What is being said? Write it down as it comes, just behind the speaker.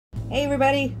Hey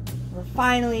everybody, we're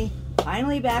finally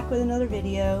back with another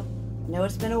video. I know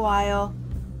it's been a while.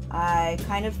 I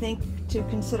kind of think to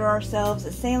consider ourselves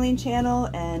a sailing channel,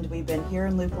 and we've been here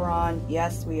in Luperon.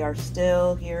 Yes, we are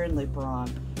still here in Luperon.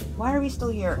 Why are we still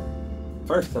here?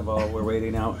 First of all, we're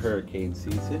waiting out hurricane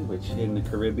season, which in the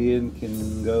Caribbean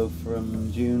can go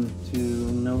from June to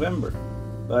November.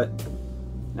 But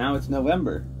now it's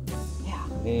November. Yeah.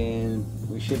 And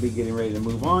we should be getting ready to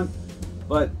move on.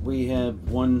 But we have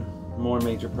one more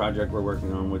major project we're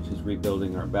working on, which is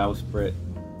rebuilding our bowsprit.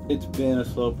 It's been a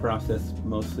slow process.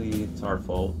 Mostly it's our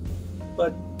fault.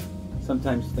 But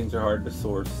sometimes things are hard to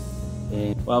source.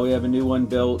 And while we have a new one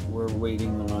built, we're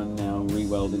waiting on now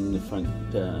re-welding the front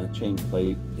chain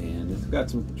plate, and it's got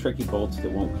some tricky bolts that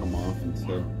won't come off, and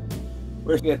so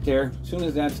we'll get there. As soon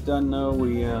as that's done though,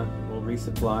 we'll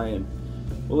resupply and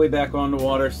we'll be back on the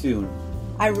water soon.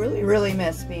 I really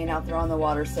miss being out there on the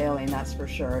water sailing, that's for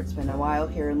sure. It's been a while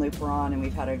here in Luperon, and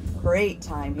we've had a great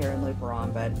time here in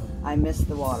Luperon, but I miss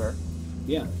the water.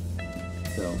 Yeah.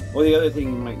 So, well, the other thing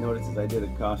you might notice is I did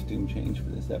a costume change for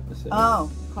this episode.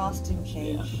 Oh, costume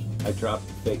change. Yeah. I dropped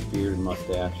the fake beard and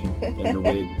mustache and the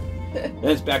wig. Then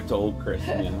it's back to old Chris.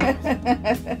 You know?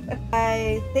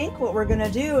 I think what we're going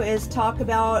to do is talk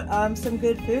about some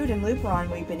good food in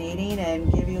Luperon we've been eating,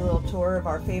 and give you a little tour of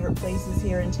our favorite places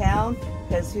here in town,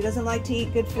 because who doesn't like to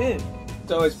eat good food?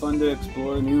 It's always fun to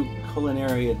explore new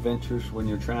culinary adventures when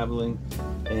you're traveling,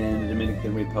 and the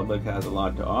Dominican Republic has a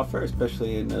lot to offer,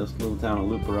 especially in this little town of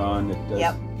Luperon that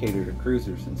does cater to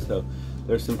cruisers. And so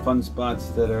there's some fun spots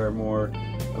that are more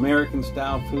American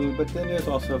style food, but then there's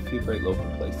also a few great local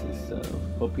places. So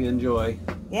hope you enjoy.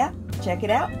 Yeah, check it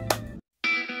out.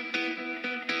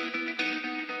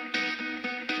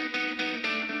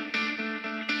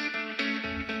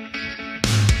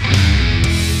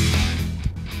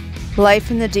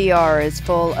 Life in the DR is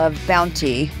full of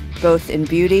bounty, both in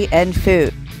beauty and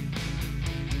food.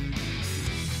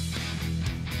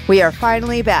 We are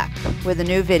finally back with a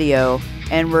new video,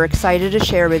 and we're excited to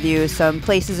share with you some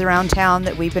places around town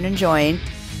that we've been enjoying,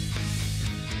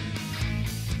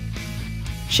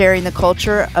 sharing the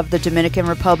culture of the Dominican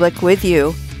Republic with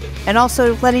you, and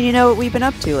also letting you know what we've been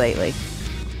up to lately.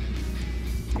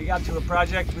 We got to a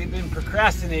project we've been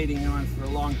procrastinating on for a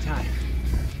long time.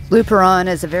 Luperon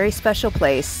is a very special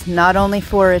place, not only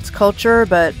for its culture,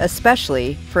 but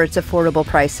especially for its affordable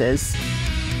prices.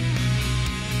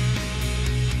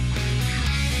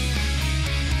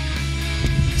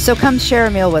 So come share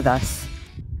a meal with us.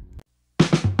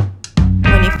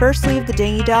 When you first leave the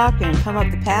dinghy dock and come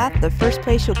up the path, the first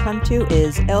place you'll come to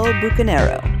is El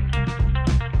Bucanero.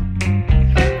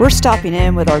 We're stopping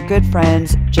in with our good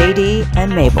friends JD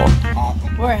and Mabel.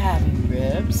 We're having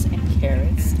ribs and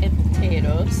carrots and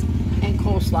potatoes and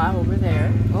coleslaw over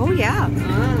there. Oh yeah,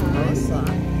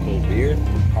 coleslaw. Cold beer.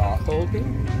 Cold beer.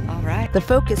 All right. The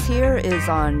focus here is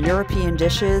on European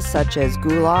dishes such as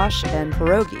goulash and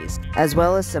pierogies, as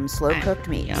well as some slow-cooked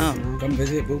meats. Yum. Come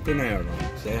visit Bucanero.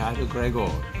 Say hi to Gregor.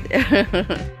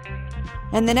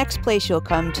 And the next place you'll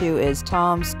come to is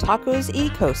Tom's Tacos y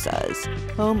Cosas,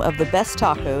 home of the best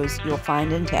tacos you'll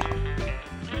find in town.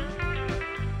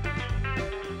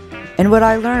 And what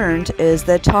I learned is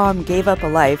that Tom gave up a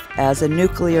life as a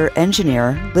nuclear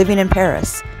engineer living in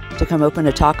Paris to come open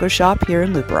a taco shop here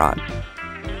in Luperon.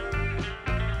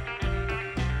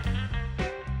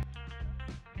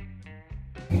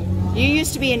 You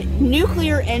used to be a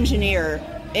nuclear engineer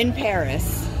in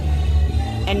Paris,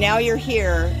 and now you're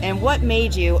here, and what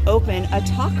made you open a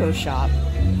taco shop?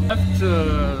 Left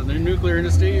the nuclear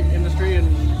industry in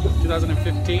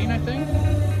 2015, I think.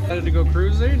 Decided to go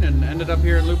cruising and ended up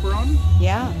here in Luperon.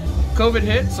 Yeah. COVID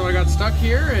hit, so I got stuck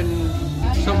here, and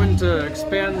just hoping to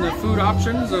expand the food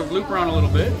options of Luperon a little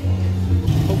bit.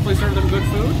 Hopefully serve them good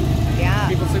food. Yeah.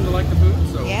 People seem to like the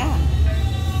food, so. Yeah.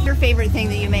 Your favorite thing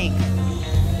that you make?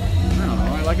 I don't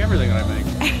know, I like everything that I make.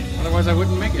 Otherwise I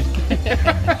wouldn't make it.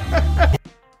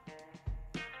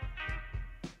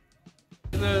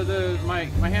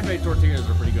 My handmade tortillas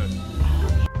are pretty good.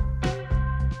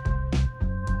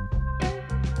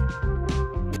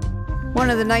 One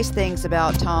of the nice things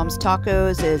about Tom's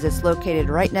Tacos is it's located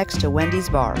right next to Wendy's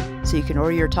Bar, so you can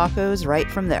order your tacos right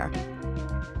from there.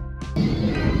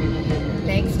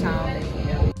 Thanks,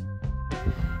 Tom.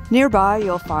 Nearby,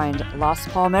 you'll find Las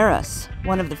Palmeras,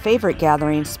 one of the favorite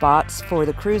gathering spots for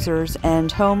the cruisers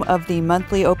and home of the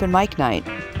monthly open mic night.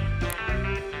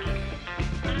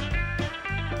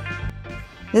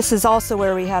 This is also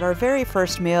where we had our very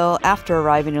first meal after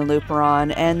arriving in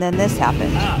Luperon, and then this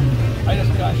happened. I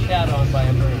just got shat on by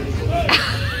a bird.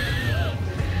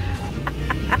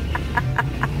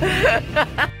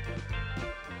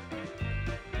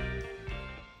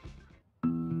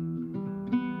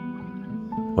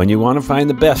 When you want to find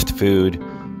the best food,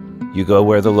 you go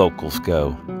where the locals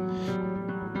go.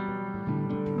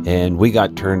 And we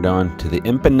got turned on to the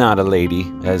empanada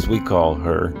lady, as we call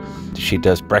her. She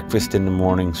does breakfast in the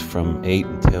mornings from 8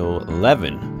 until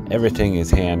 11. Everything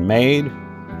is handmade.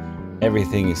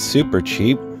 Everything is super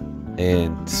cheap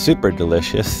and super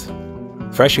delicious.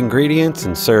 Fresh ingredients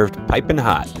and served piping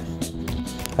hot.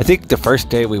 I think the first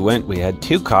day we went, we had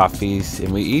 2 coffees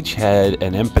and we each had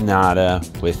an empanada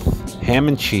with ham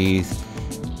and cheese,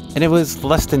 and it was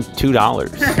less than $2.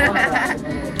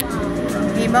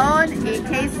 Limón y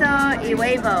queso y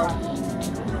huevo.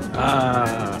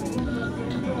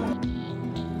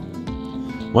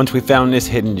 Once we found this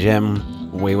hidden gem,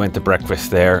 we went to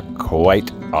breakfast there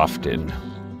quite often.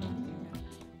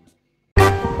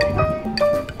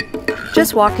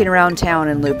 Just walking around town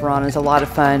in Luperon is a lot of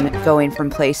fun, going from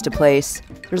place to place.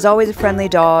 There's always a friendly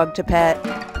dog to pet,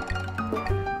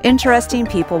 interesting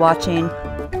people watching,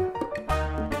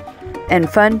 and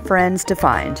fun friends to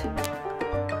find.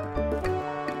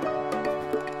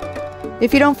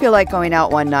 If you don't feel like going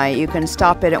out one night, you can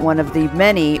stop in at one of the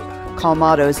many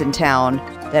colmados in town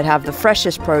that have the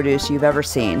freshest produce you've ever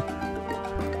seen.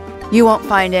 You won't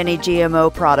find any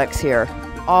GMO products here,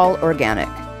 all organic.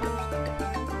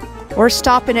 Or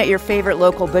stop in at your favorite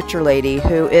local butcher lady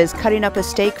who is cutting up a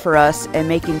steak for us and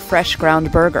making fresh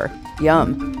ground burger.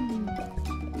 Yum.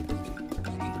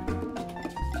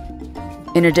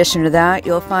 In addition to that,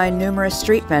 you'll find numerous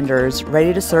street vendors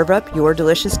ready to serve up your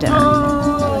delicious dinner.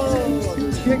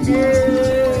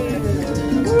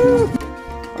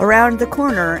 Around the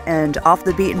corner and off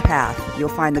the beaten path, you'll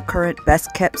find the current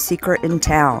best-kept secret in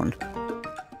town.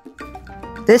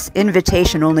 This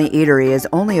invitation-only eatery is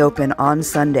only open on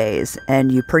Sundays,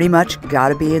 and you pretty much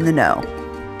gotta be in the know.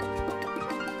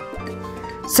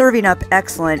 Serving up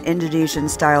excellent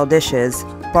Indonesian-style dishes,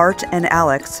 Bart and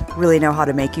Alex really know how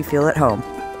to make you feel at home.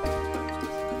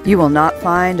 You will not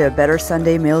find a better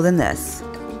Sunday meal than this.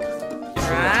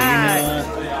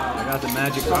 I got the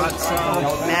magic hot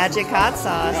sauce. Magic hot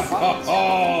sauce.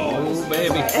 Oh,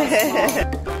 baby.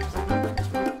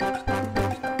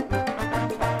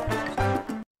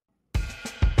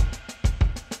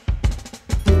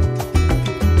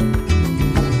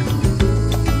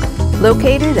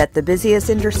 Located at the busiest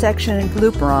intersection in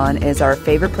Luperon is our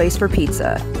favorite place for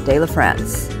pizza, De La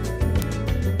France.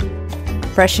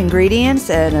 Fresh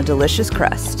ingredients and a delicious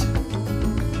crust.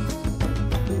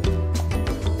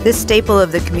 This staple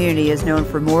of the community is known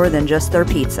for more than just their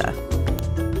pizza.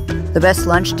 The best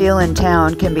lunch deal in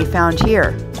town can be found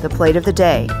here, the plate of the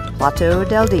day, Plato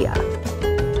del Dia.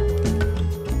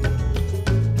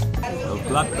 El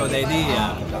plato de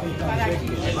día.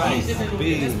 Rice,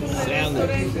 beans, salad.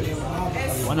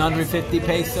 150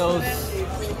 pesos.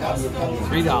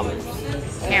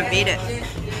 $3. Can't beat it.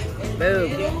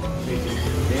 Boom.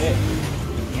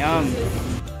 Yum.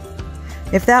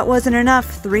 If that wasn't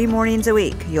enough, 3 mornings a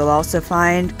week, you'll also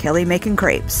find Kelly making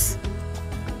crepes.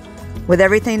 With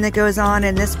everything that goes on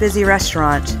in this busy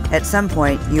restaurant, at some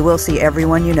point you will see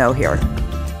everyone you know here.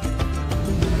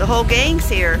 The whole gang's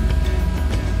here.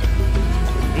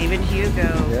 Even Hugo.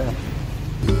 Yeah.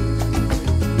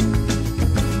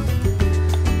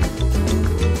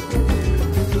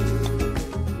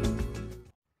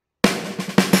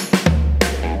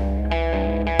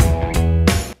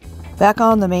 Back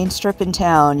on the main strip in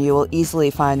town, you will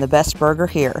easily find the best burger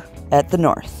here, at the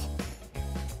North.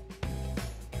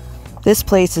 This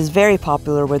place is very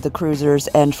popular with the cruisers,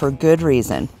 and for good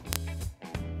reason.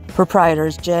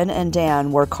 Proprietors Jen and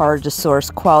Dan work hard to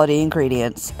source quality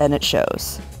ingredients, and it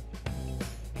shows.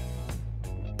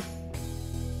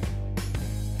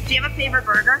 Do you have a favorite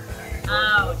burger?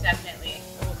 Oh, definitely.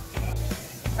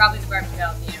 Probably the barbecue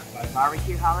jalapeno.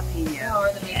 Barbecue jalapeno.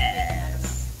 Or the yes.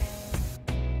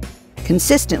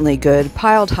 Consistently good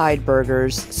piled hide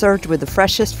burgers served with the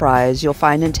freshest fries you'll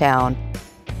find in town,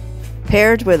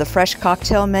 paired with a fresh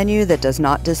cocktail menu that does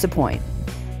not disappoint.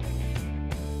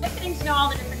 It's getting to know all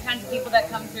the different kinds of people that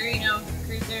come through, you know,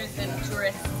 cruisers and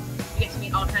tourists. You get to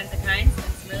meet all kinds of kinds, and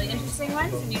some really interesting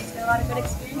ones, and you just get a lot of good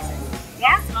experiences.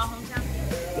 Yeah, small hometown.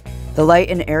 The light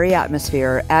and airy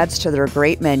atmosphere adds to their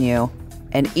great menu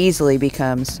and easily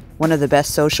becomes one of the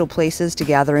best social places to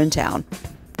gather in town.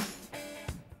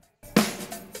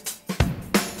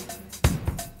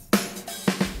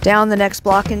 Down the next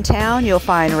block in town, you'll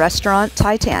find Restaurant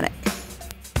Titanic.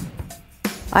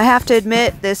 I have to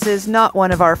admit, this is not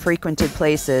one of our frequented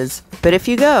places, but if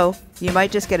you go, you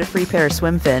might just get a free pair of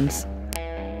swim fins.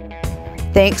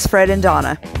 Thanks, Fred and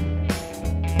Donna.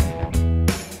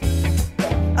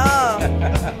 Oh.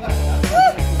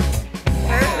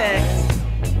 Perfect.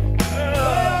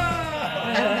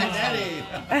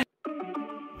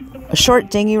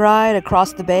 short dinghy ride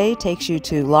across the bay takes you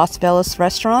to Las Velas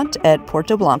restaurant at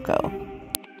Puerto Blanco.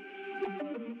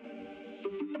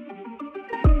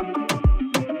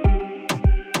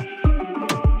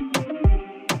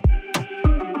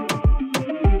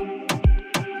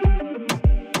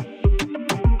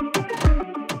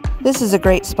 This is a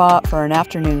great spot for an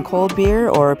afternoon cold beer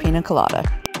or a pina colada.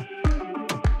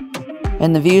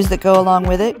 And the views that go along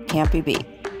with it can't be beat.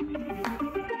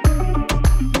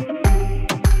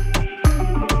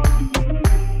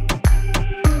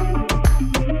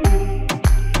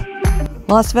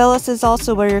 Las Velas is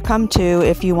also where you're come to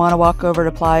if you want to walk over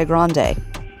to Playa Grande.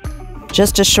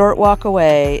 Just a short walk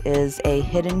away is a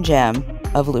hidden gem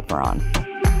of Luperon.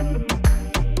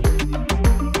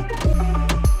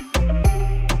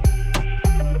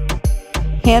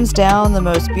 Hands down the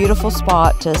most beautiful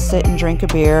spot to sit and drink a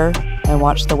beer and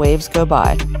watch the waves go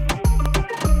by.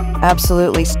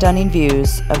 Absolutely stunning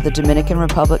views of the Dominican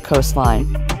Republic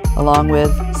coastline, along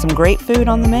with some great food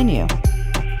on the menu.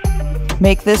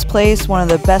 Make this place one of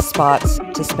the best spots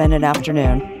to spend an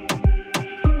afternoon.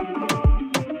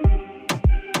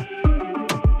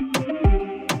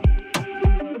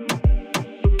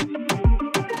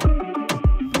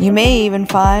 You may even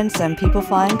find some people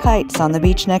flying kites on the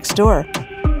beach next door,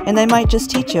 and they might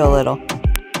just teach you a little.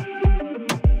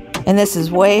 And this is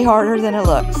way harder than it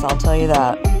looks, I'll tell you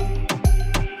that.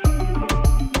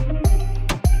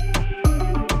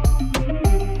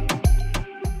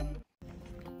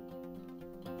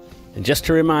 And just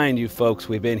to remind you folks,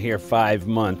 we've been here 5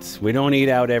 months. We don't eat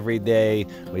out every day.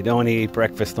 We don't eat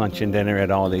breakfast, lunch, and dinner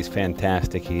at all these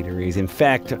fantastic eateries. In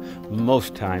fact,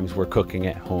 most times we're cooking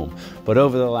at home. But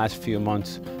over the last few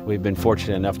months, we've been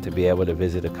fortunate enough to be able to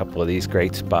visit a couple of these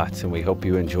great spots, and we hope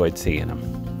you enjoyed seeing them.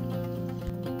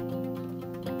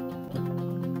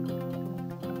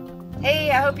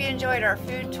 Hey, I hope you enjoyed our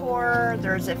food tour.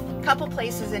 There's a couple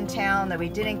places in town that we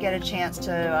didn't get a chance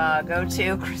to go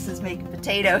to. Chris is making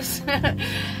potatoes.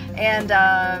 And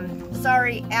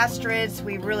sorry, Astrid's.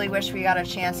 We really wish we got a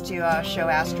chance to show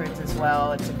Astrid's as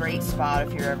well. It's a great spot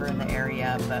if you're ever in the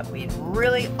area. But we'd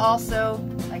really also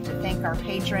like to thank our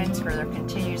patrons for their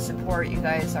continued support. You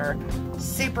guys are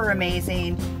super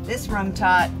amazing. This rum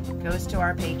tot goes to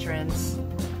our patrons.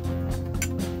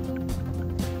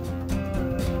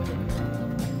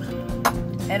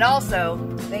 And also,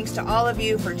 thanks to all of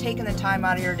you for taking the time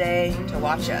out of your day to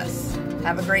watch us.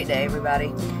 Have a great day,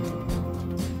 everybody.